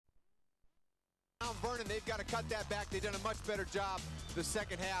Mount Vernon, they've got to cut that back. They've done a much better job the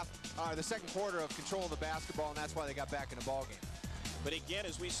second quarter of controlling the basketball, and that's why they got back in the ball game. But again,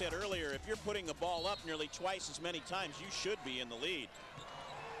 as we said earlier, if you're putting the ball up nearly twice as many times, you should be in the lead.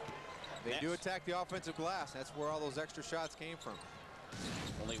 They do attack the offensive glass. That's where all those extra shots came from.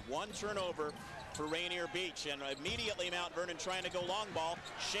 Only one turnover for Rainier Beach, and immediately Mount Vernon trying to go long ball.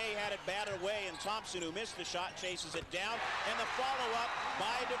 Shea had it batted away, and Thompson, who missed the shot, chases it down, and the follow-up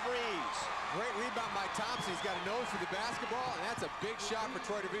by DeVries. Great rebound by Thompson. He's got a nose for the basketball, and that's a big shot for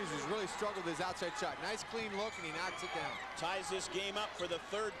Troy DeVries, who's really struggled with his outside shot. Nice clean look, and he knocks it down. Ties this game up for the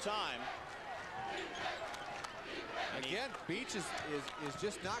third time. Again, Beach is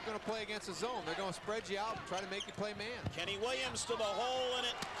just not going to play against the zone. They're going to spread you out and try to make you play man. Kenny Williams to the hole, and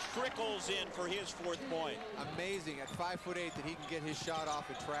it trickles in for his fourth point. Amazing at 5'8" that he can get his shot off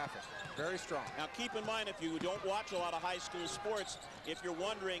in traffic. Very strong. Now keep in mind, if you don't watch a lot of high school sports, if you're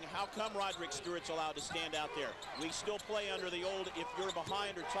wondering how come Roderick Stewart's allowed to stand out there, we still play under the old, if you're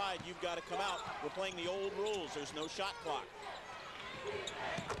behind or tied, you've got to come out. We're playing the old rules. There's no shot clock.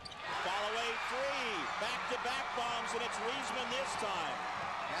 Follow-away three, back-to-back bombs, and it's Riesman this time.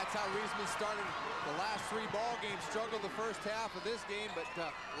 That's how Riesman started the last three ball games. Struggled the first half of this game, but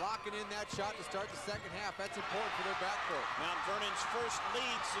locking in that shot to start the second half, that's important for their backcourt. Mount Vernon's first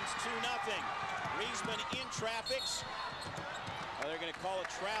lead since 2-0. Riesman in traffic. They're going to call a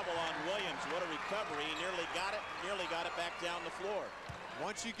travel on Williams. What a recovery. He nearly got it back down the floor.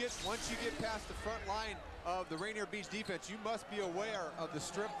 Once you get past the front line of the Rainier Beach defense, you must be aware of the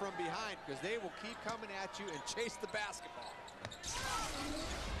strip from behind, because they will keep coming at you and chase the basketball.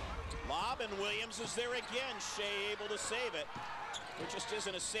 Lob, and Williams is there again. Shea able to save it. It just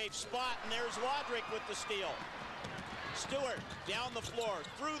isn't a safe spot, and there's Roderick with the steal. Stewart down the floor,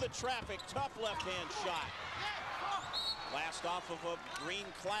 through the traffic, tough left-hand shot. Last off of a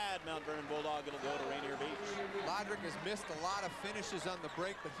green-clad Mount Vernon Bulldog, it'll go to Rainier Beach. Roderick has missed a lot of finishes on the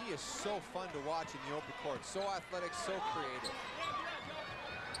break, but he is so fun to watch in the open court. So athletic, so creative.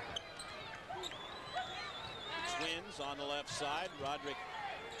 Twins on the left side. Roderick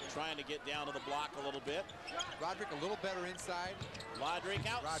trying to get down to the block a little bit. Roderick a little better inside. Roderick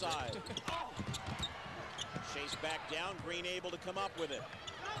outside. Chase back down. Green able to come up with it.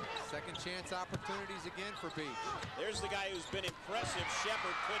 Second chance opportunities again for Beach. There's the guy who's been impressive.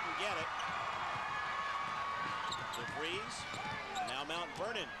 Shepard couldn't get it. DeVries. Now Mount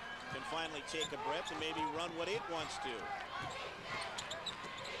Vernon can finally take a breath and maybe run what it wants to.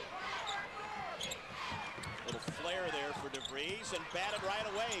 Little flare there for DeVries, and batted right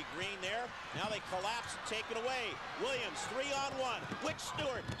away. Green there. Now they collapse and take it away. Williams 3-on-1 with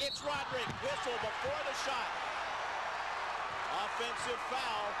Stewart. It's Roderick. Whistle before the shot. Offensive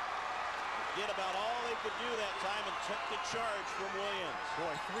foul. Did about all they could do that time and took the charge from Williams.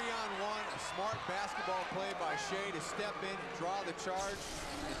 Boy, 3-on-1, a smart basketball play by Shea to step in and draw the charge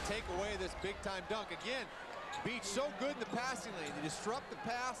and take away this big-time dunk. Again, Beach so good in the passing lane. They disrupt the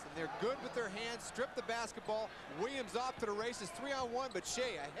pass, and they're good with their hands, strip the basketball. Williams off to the races, 3-on-1, but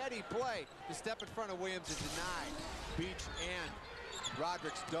Shea, a heady play to step in front of Williams and deny Beach and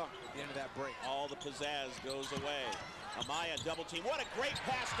Roderick's dunk at the end of that break. All the pizzazz goes away. Amaya double team. What a great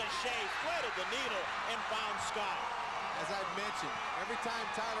pass to Shea. Threaded the needle and found Scott. As I've mentioned, every time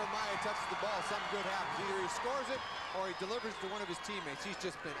Tyler Amaya touches the ball, something good happens. Either he scores it or he delivers to one of his teammates. He's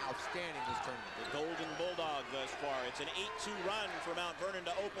just been outstanding this tournament. The Golden Bulldog thus far. It's an 8-2 run for Mount Vernon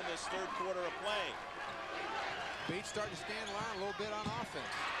to open this third quarter of play. Beach starting to stand line a little bit on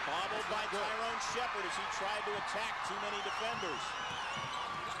offense. Bobbled by Tyrone Shepard as he tried to attack too many defenders.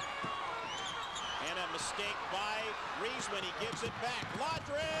 And a mistake by Riesman. He gives it back.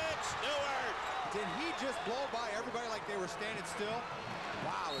 Roderick Stewart. Did he just blow by everybody like they were standing still?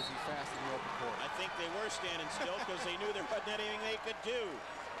 Wow, is he fast in the open court. I think they were standing still because they knew there wasn't anything they could do.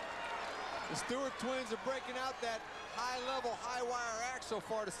 The Stewart twins are breaking out that high-level, high-wire act so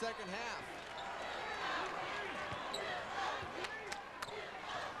far the second half.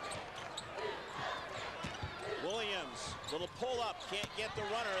 Williams, little pull-up, can't get the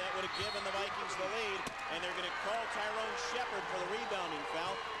runner. That would have given the Vikings the lead, and they're going to call Tyrone Shepard for the rebounding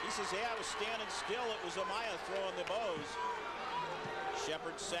foul. He says, yeah, I was standing still. It was Amaya throwing the bows.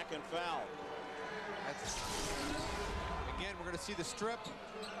 Shepard's second foul. Again, we're going to see the strip.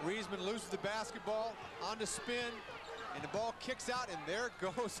 Riesman loses the basketball on the spin, and the ball kicks out, and there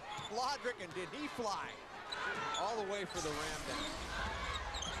goes Lodrick, and did he fly all the way for the ram down.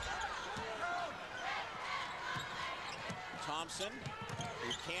 Thompson,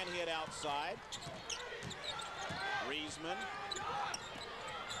 who can hit outside. Riesman.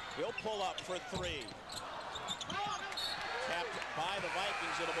 He'll pull up for three. Tapped by the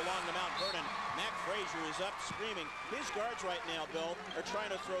Vikings. It'll belong to Mount Vernon. Mac Frazier is up screaming. His guards right now, Bill, are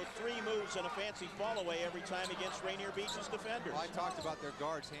trying to throw 3 moves and a fancy fall away every time against Rainier Beach's defenders. Well, I talked about their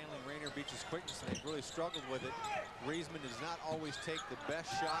guards handling Rainier Beach's quickness, and they've really struggled with it. Riesman does not always take the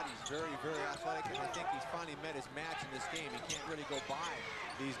best shot. He's very, very athletic, and I think he's finally met his match in this game. He can't really go by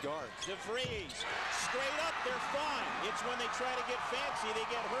these guards. DeVries, straight up, they're fine. It's when they try to get fancy, they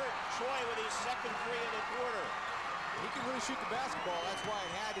get hurt. Troy with his second free of the quarter. He can really shoot the basketball. That's why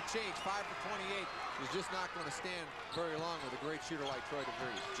it had to change. 5 for 28 is just not going to stand very long with a great shooter like Troy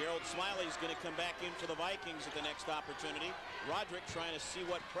DeVries. Gerald Smiley's going to come back in for the Vikings at the next opportunity. Roderick trying to see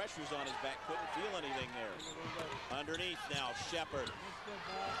what pressure's on his back. Couldn't feel anything there. Underneath now, Shepard.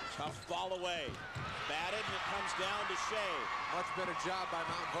 Tough fall away. Batted, and it comes down to Shea. Much better job by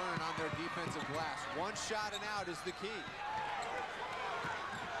Mount Vernon on their defensive glass. One shot and out is the key.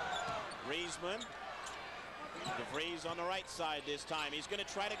 Riesman. DeVries on the right side this time. He's going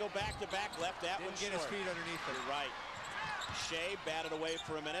to try to go back-to-back left. That one Didn't get his feet underneath it. You're right. Shea batted away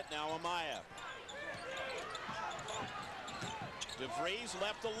for a minute. Now Amaya. DeVries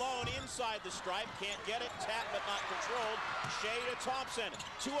left alone inside the stripe. Can't get it. Tap but not controlled. Shea to Thompson.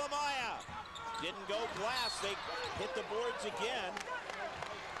 To Amaya. Didn't go glass. They hit the boards again.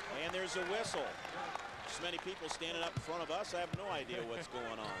 And there's a whistle. So many people standing up in front of us, I have no idea what's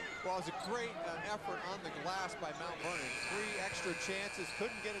going on. Well, it was a great effort on the glass by Mount Vernon. 3 extra chances,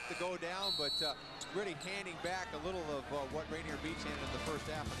 couldn't get it to go down, but really handing back a little of what Rainier Beach handed in the first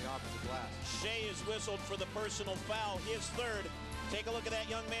half on the offensive glass. Shea is whistled for the personal foul, his third. Take a look at that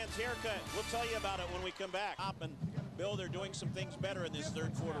young man's haircut. We'll tell you about it when we come back. And Bill, they're doing some things better in this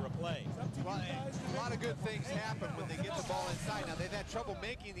third quarter of play. Well, a lot of good things happen when they get the ball inside. Now, they've had trouble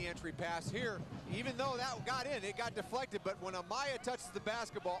making the entry pass here. Even though that got in, it got deflected. But when Amaya touches the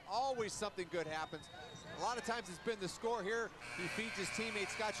basketball, always something good happens. A lot of times it's been the score here. He feeds his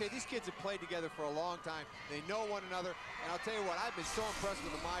teammate, Scott Shea. These kids have played together for a long time. They know one another. And I'll tell you what, I've been so impressed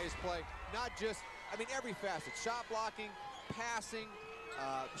with Amaya's play. Not just, I mean, every facet. Shot blocking, passing,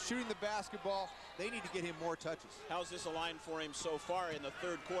 shooting the basketball. They need to get him more touches. How's this aligned for him so far in the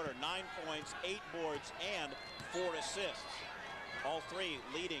third quarter? 9 points, 8 boards, and 4 assists. All 3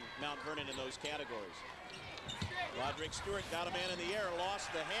 leading Mount Vernon in those categories. Roderick Stewart got a man in the air, lost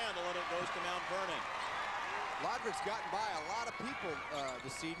the handle, and it goes to Mount Vernon. Roderick's gotten by a lot of people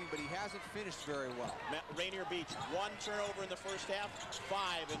this evening, but he hasn't finished very well. Rainier Beach, 1 turnover in the first half,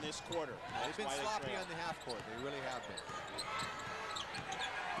 5 in this quarter. They've been sloppy on the half court. They really have been.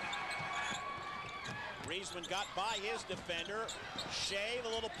 Riesman got by his defender. Shea, the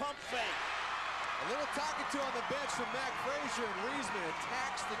little pump fake. A little talking to on the bench from Mac Frazier, and Riesman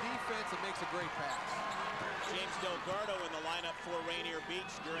attacks the defense and makes a great pass. James Delgado in the lineup for Rainier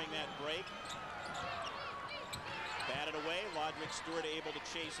Beach during that break. Batted away. Roderick Stewart able to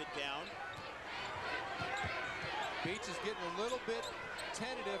chase it down. Beach is getting a little bit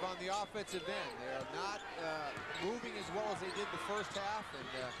tentative on the offensive end. They are not moving as well as they did the first half, and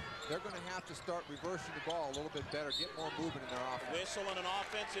they're going to have to start reversing the ball a little bit better, get more movement in their offense. Whistle and an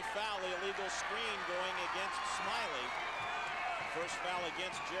offensive foul, the illegal screen going against Smiley. First foul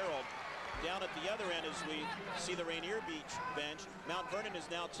against Gerald. Down at the other end as we see the Rainier Beach bench, Mount Vernon is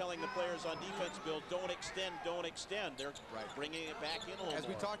now telling the players on defense, Bill, don't extend, don't extend. They're bringing it back in a little more. As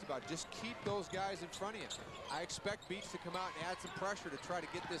we talked about, just keep those guys in front of you. I expect Beach to come out and add some pressure to try to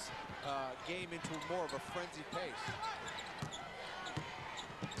get this game into more of a frenzied pace.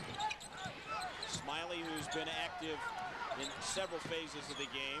 Smiley, who's been active in several phases of the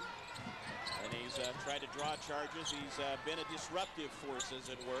game, and he's tried to draw charges. He's been a disruptive force, as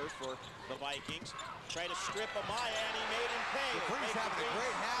it were, for the Vikings. Tried to strip Amaya, and he made him pay. DeVries having a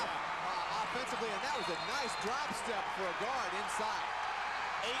great half offensively, and that was a nice drop step for a guard inside.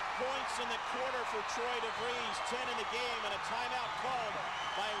 8 points in the quarter for Troy DeVries, 10 in the game, and a timeout called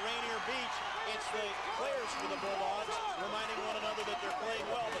by Rainier Beach. It's the players for the Bulldogs reminding one another that they're playing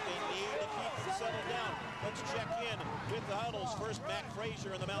well, but they need to keep them settled down. Let's check in with the huddles. First, Mac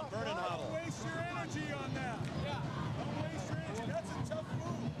Frazier in the Mount Vernon huddle. Don't waste your energy on that. Yeah. Don't waste your energy. That's a tough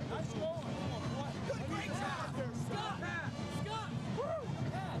move. Nice going. Good break out there. Scott. Scott. Woo.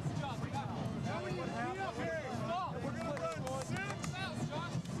 Yeah, Scott. Now we need to be up here. We're going to run 6.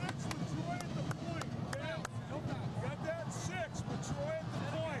 6 with Troy at the point. Okay? Got that 6 with Troy at the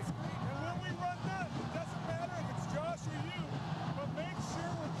point. And when we run that, it doesn't matter if it's Josh or you, but make sure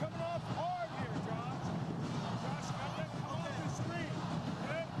we're coming off hard here, Josh. Josh, got that come off the screen.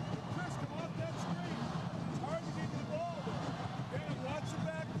 Okay? Chris, come off that screen. It's hard to get the ball there. Okay? Watch the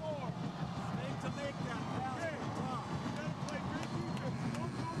back door. Make to make that pass. Okay. You got to play great defense.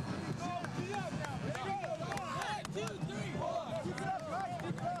 Don't go for the goal. Be out now. Let's go.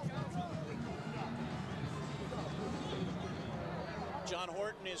 John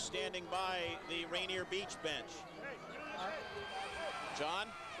Horton is standing by the Rainier Beach bench. John?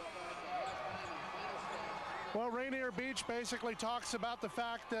 Well, Rainier Beach basically talks about the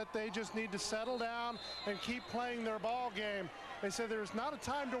fact that they just need to settle down and keep playing their ball game. They said there's not a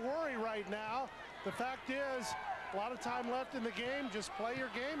time to worry right now. The fact is, a lot of time left in the game. Just play your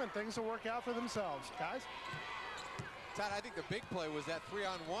game and things will work out for themselves. Guys? Todd, I think the big play was that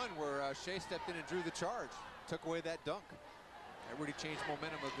 3-on-1 where Shea stepped in and drew the charge. Took away that dunk. That really changed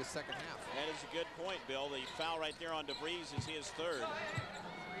momentum of the second half. That is a good point, Bill. The foul right there on DeVries is his third.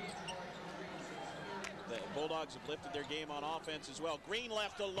 The Bulldogs have lifted their game on offense as well. Green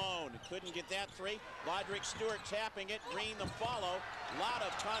left alone. Couldn't get that three. Roderick Stewart tapping it. Green the follow. Lot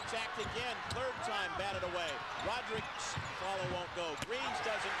of contact again. Third time batted away. Roderick's follow won't go. Green's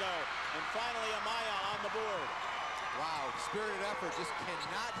doesn't go. And finally Amaya on the board. Wow, spirited effort. Just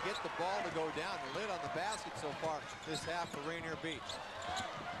cannot get the ball to go down. The lid on the basket so far this half for Rainier Beach.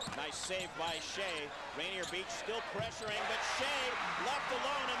 Nice save by Shea. Rainier Beach still pressuring, but Shea left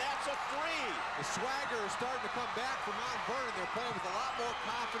alone, and that's a three. The swagger is starting to come back from Mount Vernon. They're playing with a lot more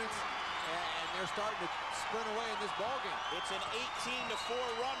confidence, and they're starting to sprint away in this ballgame. It's an 18-4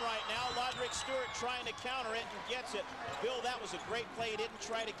 run right now. Roderick Stewart trying to counter it and gets it. Bill, that was a great play. He didn't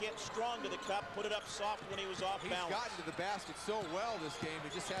try to get strong to the cup, put it up soft when he was off balance. He's gotten to the basket so well this game.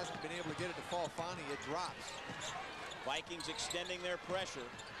 He just hasn't been able to get it to fall. Finally, it drops. Vikings extending their pressure.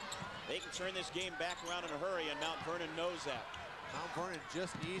 They can turn this game back around in a hurry, and Mount Vernon knows that. Mount Vernon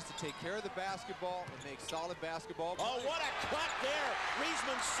just needs to take care of the basketball and make solid basketball plays. Oh, what a cut there.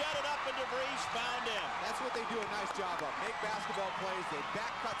 Riesman set it up, and DeVries found him. That's what they do a nice job of. Make basketball plays. They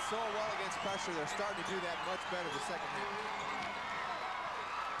back cut so well against pressure. They're starting to do that much better the second half.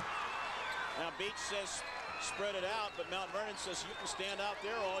 Now, Beach says spread it out, but Mount Vernon says you can stand out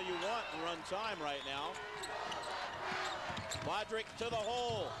there all you want and run time right now. Roderick to the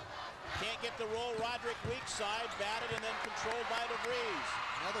hole. Can't get the roll. Roderick weak side, batted and then controlled by DeVries.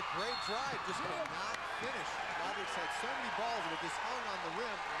 Another great drive, just cannot finish. Roderick's had so many balls that have just hung on the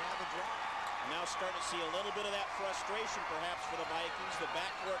rim, and now the drive. Now starting to see a little bit of that frustration perhaps for the Vikings. The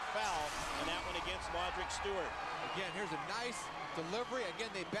backcourt foul, and that one against Roderick Stewart. Again, here's a nice delivery.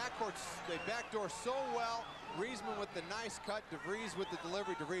 Again, they backdoor so well. Riesman with the nice cut, DeVries with the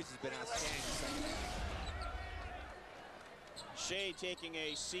delivery. DeVries has been outstanding the second half. Shea taking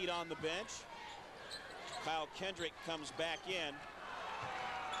a seat on the bench. Kyle Kendrick comes back in.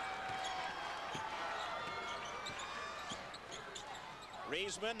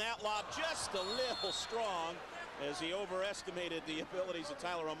 Riesman, that lob just a little strong as he overestimated the abilities of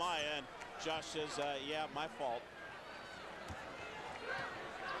Tyler Amaya, and Josh says, yeah, my fault.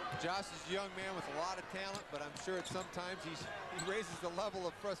 Josh is a young man with a lot of talent, but I'm sure at sometimes he raises the level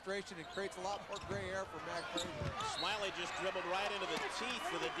of frustration and creates a lot more gray hair for Mac Fraser. Smiley just dribbled right into the teeth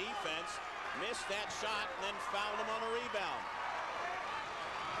of the defense, missed that shot, and then fouled him on a rebound.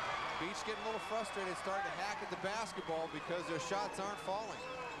 Beach getting a little frustrated, starting to hack at the basketball because their shots aren't falling.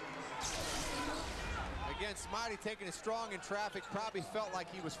 Again, Smiley taking it strong in traffic, probably felt like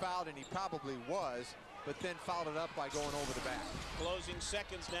he was fouled, and he probably was, but then fouled it up by going over the back. Closing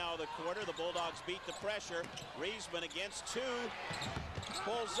seconds now of the quarter. The Bulldogs beat the pressure. Riesman against two.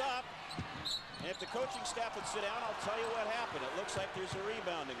 Pulls up. And if the coaching staff would sit down, I'll tell you what happened. It looks like there's a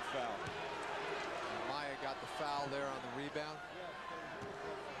rebounding foul. Maya got the foul there on the rebound.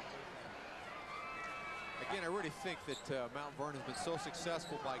 Again, I really think that Mount Vernon has been so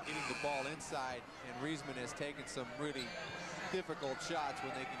successful by getting the ball inside, and Riesman has taken some really difficult shots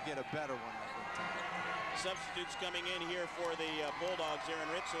when they can get a better one. Substitutes coming in here for the Bulldogs.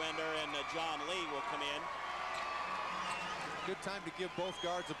 Aaron Ritzlander and John Lee will come in. Good time to give both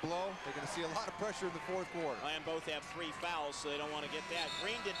guards a blow. They're going to see a lot of pressure in the fourth quarter. And both have 3 fouls, so they don't want to get that.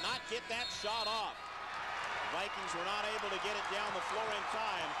 Green did not get that shot off. Vikings were not able to get it down the floor in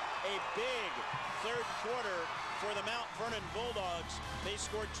time. A big third quarter for the Mount Vernon Bulldogs. They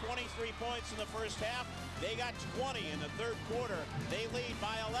scored 23 points in the first half. They got 20 in the third quarter. They lead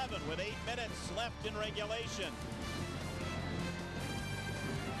by 11 with 8 minutes left in regulation.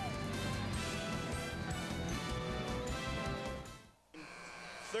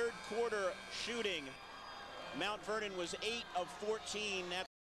 Third quarter shooting. Mount Vernon was 8 of 14. That's